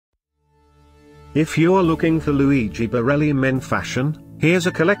If you're looking for Luigi Borrelli men fashion, here's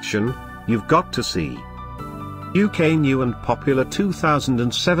a collection you've got to see. UK new and popular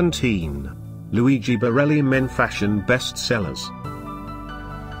 2017 Luigi Borrelli men fashion bestsellers.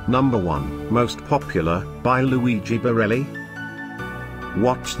 Number 1, Most Popular, by Luigi Borrelli.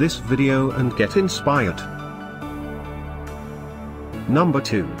 Watch this video and get inspired. Number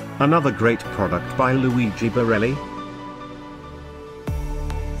 2, another great product by Luigi Borrelli.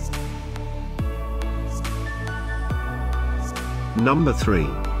 Number 3,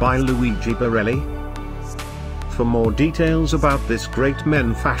 by Luigi Borrelli. For more details about this great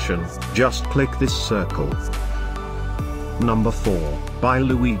men fashion, just click this circle. Number 4, by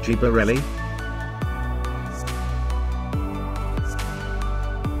Luigi Borrelli.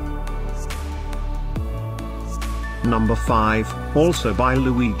 Number 5, also by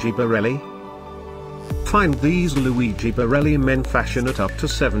Luigi Borrelli. Find these Luigi Borrelli men fashion at up to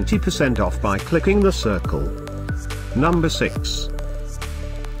 70% off by clicking the circle. Number 6.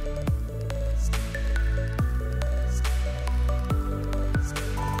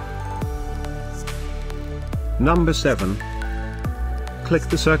 Number 7. Click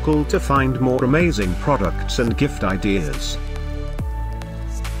the circle to find more amazing products and gift ideas.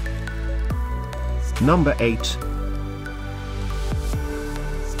 Number 8.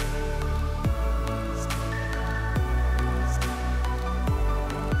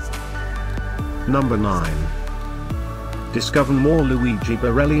 Number 9. Discover more Luigi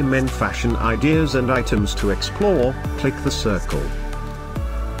Borrelli men fashion ideas and items to explore, click the circle.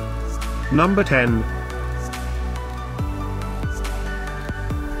 Number 10.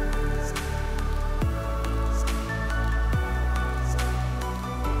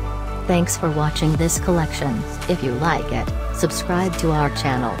 Thanks for watching this collection. If you like it, subscribe to our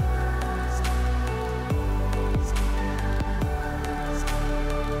channel.